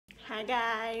Hi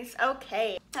guys.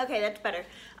 Okay, that's better.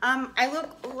 I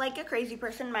look like a crazy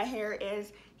person. My hair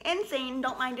is insane.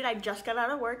 Don't mind it. I just got out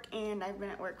of work and I've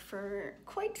been at work for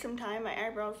quite some time. My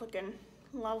eyebrows looking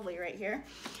lovely right here.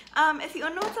 If you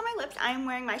don't know what's on my lips, I'm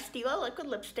wearing my Stila liquid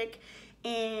lipstick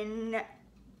in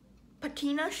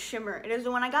Patina Shimmer. It is the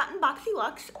one I got in Boxy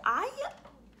Luxe. I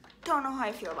don't know how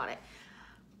I feel about it.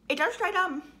 It does dry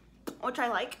down, which I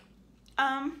like.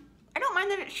 I don't mind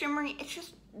that it's shimmery. It's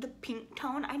just the pink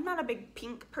tone. I'm not a big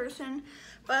pink person,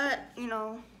 but you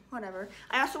know, whatever.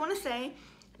 I also want to say,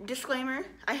 disclaimer,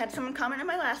 I had someone comment in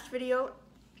my last video,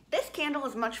 this candle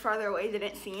is much farther away than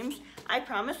it seems. I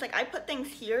promise, like I put things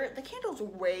here, the candle's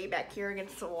way back here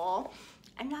against the wall.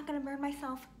 I'm not gonna burn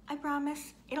myself, I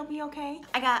promise. It'll be okay.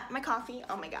 I got my coffee.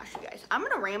 Oh my gosh, you guys. I'm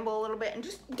gonna ramble a little bit and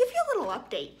just give you a little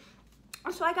update.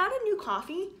 So I got a new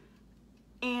coffee,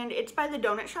 and it's by the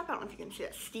donut shop. I don't know if you can see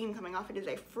that steam coming off. It is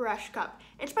a fresh cup.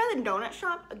 It's by the donut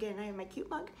shop. Again, I have my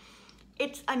cute mug.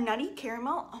 It's a nutty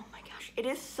caramel. Oh my gosh, it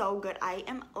is so good. I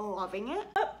am loving it.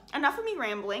 But enough of me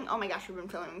rambling. Oh my gosh, we've been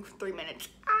filming for 3 minutes.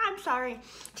 I'm sorry.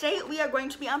 Today we are going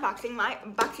to be unboxing my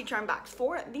BoxyCharm box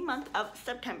for the month of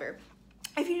September.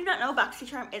 If you do not know,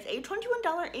 BoxyCharm is a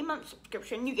 $21 a month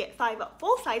subscription. You get 5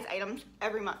 full-size items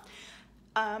every month.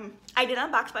 I did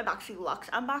unbox my Boxy Luxe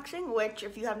unboxing, which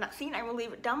if you have not seen, I will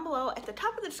leave it down below at the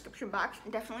top of the description box.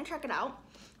 Definitely check it out.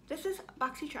 This is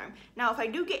BoxyCharm. Now, if I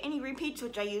do get any repeats,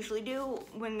 which I usually do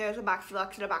when there's a Boxy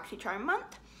Luxe and a BoxyCharm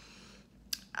month,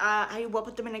 I will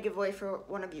put them in a giveaway for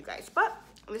one of you guys. But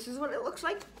this is what it looks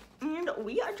like, and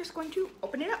we are just going to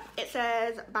open it up. It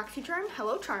says BoxyCharm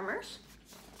Hello Charmers.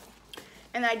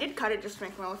 And I did cut it just to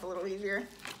make my life a little easier.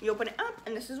 You open it up,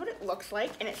 and this is what it looks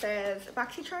like. And it says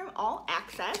BoxyCharm All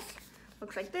Access.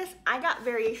 Looks like this. I got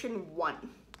variation 1.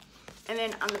 And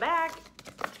then on the back,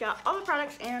 it's got all the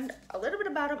products and a little bit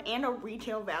about them and a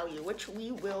retail value, which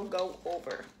we will go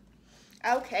over.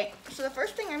 Okay, so the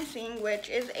first thing I'm seeing, which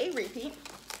is a repeat.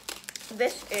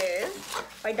 This is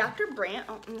by Dr. Brandt.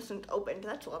 Oh, and this one's opened.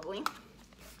 That's lovely.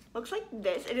 Looks like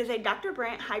this. It is a Dr.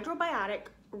 Brandt Hydrobiotic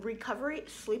Recovery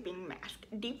Sleeping Mask.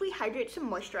 Deeply hydrates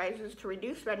and moisturizes to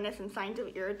reduce redness and signs of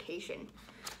irritation.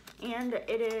 And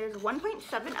it is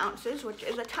 1.7 ounces, which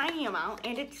is a tiny amount,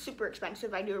 and it's super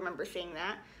expensive. I do remember seeing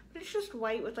that. But it's just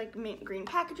white with like mint green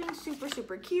packaging. Super,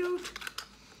 super cute.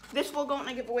 This will go in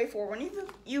a giveaway for one of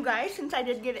you guys, since I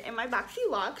did get it in my Boxy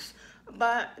Luxe.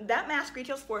 But that mask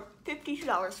retails for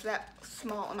 $52 for that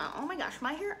small amount. Oh my gosh,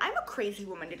 my hair. I'm a crazy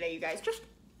woman today, you guys. Just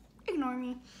ignore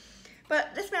me.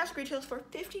 But this mask retails for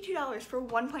 $52 for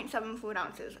 1.7 fluid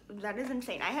ounces. That is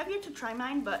insane. I have yet to try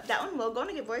mine, but that one will go in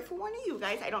a giveaway for one of you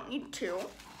guys. I don't need 2.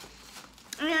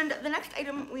 And the next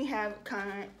item we have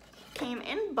came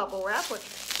in bubble wrap, which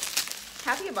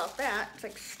happy about that. It's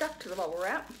like stuck to the bubble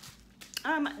wrap.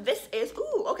 This is,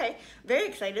 ooh, okay, very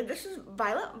excited. This is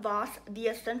Violet Voss, the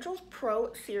Essentials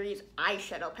Pro Series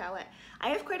eyeshadow palette. I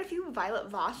have quite a few Violet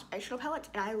Voss eyeshadow palettes,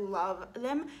 and I love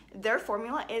them. Their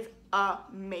formula is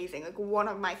amazing, like one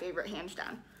of my favorite, hands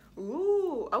down.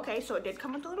 Ooh, okay, so it did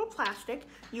come with a little plastic.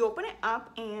 You open it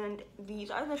up, and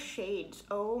these are the shades.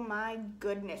 Oh my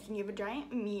goodness, and you have a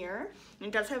giant mirror, and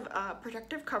it does have a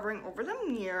protective covering over the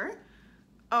mirror.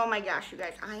 Oh my gosh, you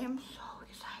guys, I am so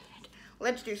excited.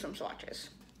 Let's do some swatches.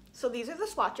 So these are the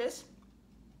swatches.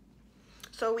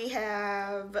 So we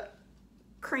have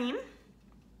cream,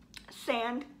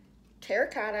 sand,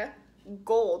 terracotta,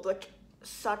 gold, which is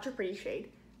such a pretty shade,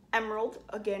 emerald,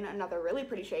 again, another really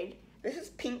pretty shade. This is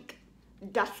pink,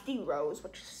 dusty rose,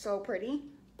 which is so pretty,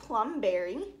 plum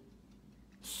berry,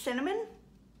 cinnamon,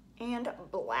 and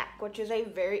black, which is a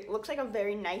very, looks like a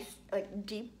very nice, like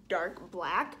deep, dark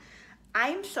black.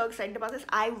 I'm so excited about this.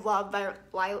 I love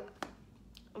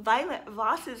Violet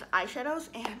Voss's eyeshadows,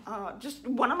 and just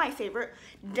one of my favorite.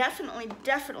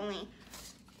 Definitely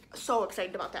so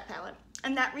excited about that palette.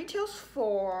 And that retails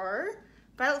for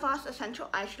Violet Voss Essential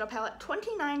Eyeshadow Palette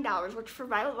 $29, which for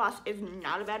Violet Voss is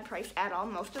not a bad price at all.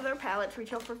 Most of their palettes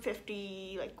retail for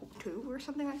 $52 or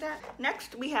something like that.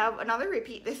 Next, we have another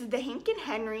repeat. This is the Hank &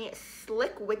 Henry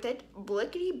Slick With-It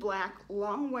Blickety Black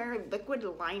Long Wear Liquid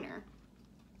Liner.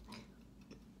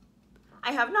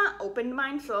 I have not opened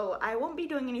mine, so I won't be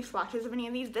doing any swatches of any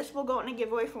of these. This will go in a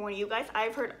giveaway for one of you guys.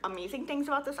 I've heard amazing things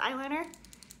about this eyeliner.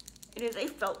 It is a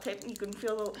felt tip. You can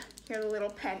hear the little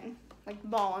pen, like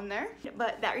ball in there.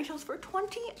 But that retails for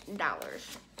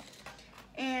 $20.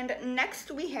 And next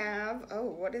we have, oh,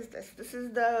 what is this? This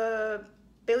is the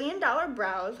Billion Dollar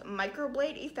Brows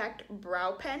Microblade Effect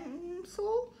Brow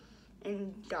Pencil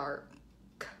in dark.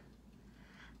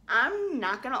 I'm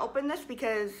not gonna open this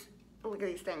because look at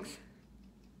these things.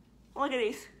 Look at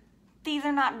these. These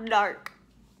are not dark.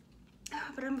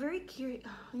 But I'm very curious.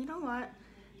 You know what?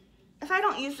 If I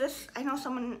don't use this, I know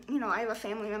someone, I have a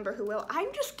family member who will.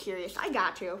 I'm just curious. I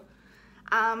got to.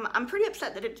 I'm pretty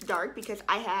upset that it's dark because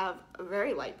I have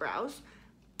very light brows.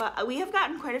 But we have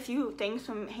gotten quite a few things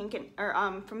from from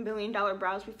 $1 Billion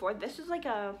Brows before. This is like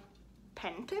a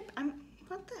pen tip.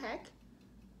 What the heck?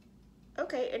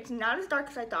 Okay, it's not as dark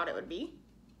as I thought it would be.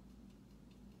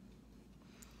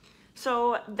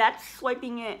 So that's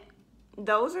swiping it.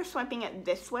 Those are swiping it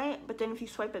this way, but then if you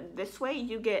swipe it this way,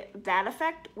 you get that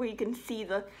effect where you can see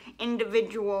the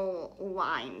individual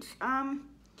lines.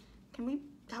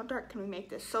 How dark can we make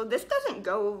this? So this doesn't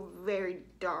go very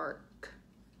dark.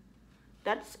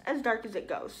 That's as dark as it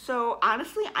goes. So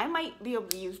honestly, I might be able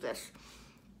to use this.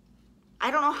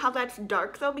 I don't know how that's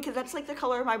dark though, because that's like the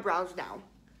color of my brows now.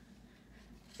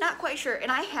 Not quite sure.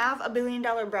 And I have a $1 Billion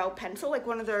Brow pencil, like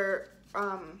one of their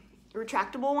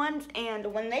retractable ones, and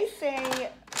when they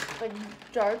say like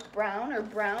dark brown or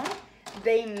brown,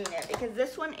 they mean it, because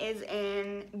this one is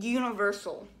in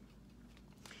universal,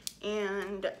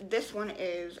 and this one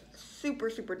is super,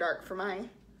 super dark for my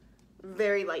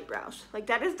very light brows. Like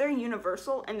that is their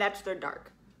universal, and that's their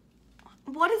dark.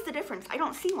 What is the difference? I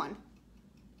don't see one.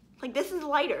 Like this is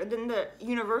lighter than the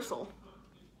universal.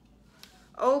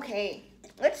 Okay,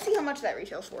 let's see how much that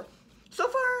retails for. So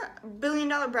far, $1 Billion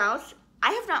Brows,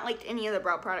 I have not liked any of the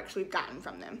brow products we've gotten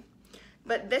from them,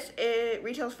 but this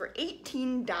retails for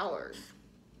 $18.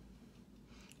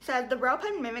 Says the brow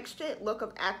pen mimics the look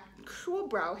of actual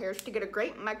brow hairs to get a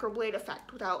great microblade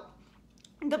effect without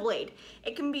the blade.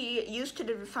 It can be used to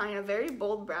define a very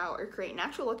bold brow or create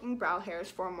natural looking brow hairs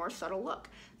for a more subtle look.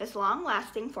 This long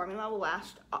lasting formula will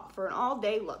last for an all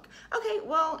day look. Okay,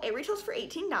 well, it retails for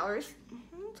 $18.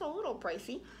 It's a little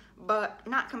pricey, but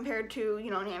not compared to,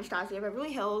 an Anastasia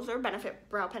Beverly Hills or Benefit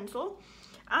brow pencil.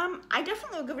 I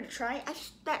definitely will give it a try.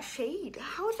 That shade,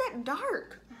 how is that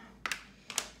dark?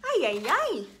 Ay, ay,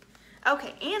 ay.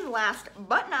 Okay, and last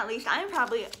but not least, I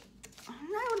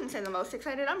wouldn't say the most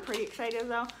excited. I'm pretty excited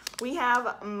though. We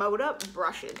have Moda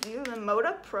brushes. These are the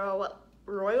Moda Pro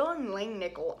Royal and Lane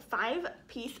Nickel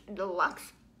 5-piece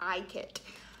deluxe eye kit.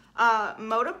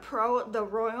 Moda Pro, the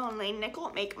Royal and Lane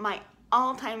Nickel, make my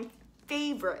all-time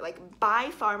favorite, like by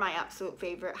far my absolute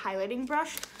favorite highlighting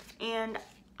brush, and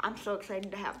I'm so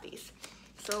excited to have these.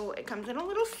 So it comes in a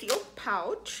little sealed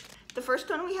pouch. The first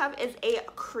one we have is a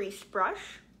crease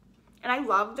brush, and I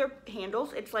love their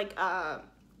handles. It's like a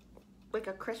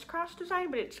crisscross design,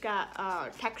 but it's got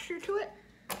texture to it.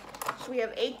 So we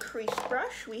have a crease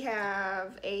brush. We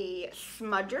have a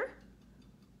smudger.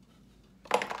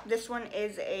 This one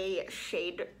is a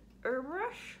shader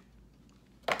brush.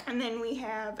 And then we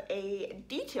have a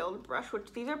detailed brush,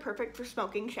 which these are perfect for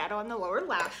smoking shadow on the lower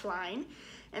lash line.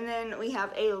 And then we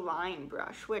have a line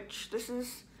brush, which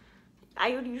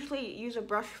I would usually use a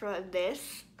brush for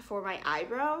this for my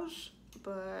eyebrows,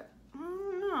 but I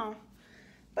don't know.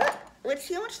 But let's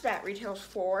see how much that retails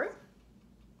for.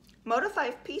 Moda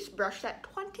 5-piece brush set,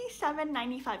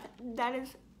 $27.95. That is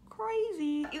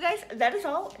crazy. You guys, that is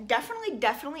all.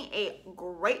 Definitely a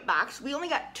great box. We only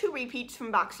got 2 repeats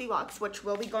from BoxyCharm, which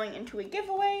will be going into a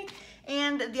giveaway.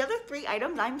 And the other 3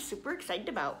 items I'm super excited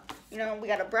about. We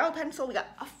got a brow pencil, we got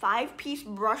a 5-piece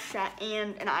brush set,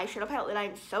 and an eyeshadow palette that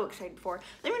I'm so excited for.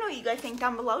 Let me know what you guys think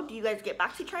down below. Do you guys get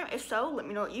BoxyCharm? If so, let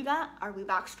me know what you got. Are we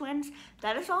box twins?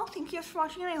 That is all. Thank you guys for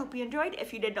watching, and I hope you enjoyed.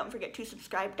 If you did, don't forget to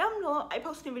subscribe down below. I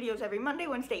post new videos every Monday,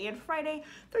 Wednesday, and Friday,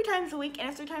 3 times a week. And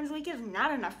if 3 times a week is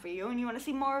not enough for you, and you want to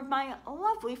see more of my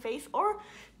lovely face, or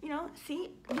see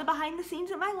the behind the scenes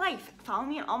of my life, follow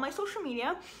me on all my social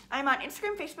media. I'm on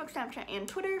Instagram, Facebook, Snapchat, and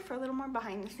Twitter for a little more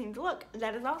behind the scenes look.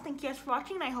 That is all. Thank you guys for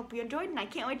watching, and I hope you enjoyed, and I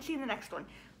can't wait to see you in the next one.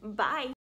 Bye.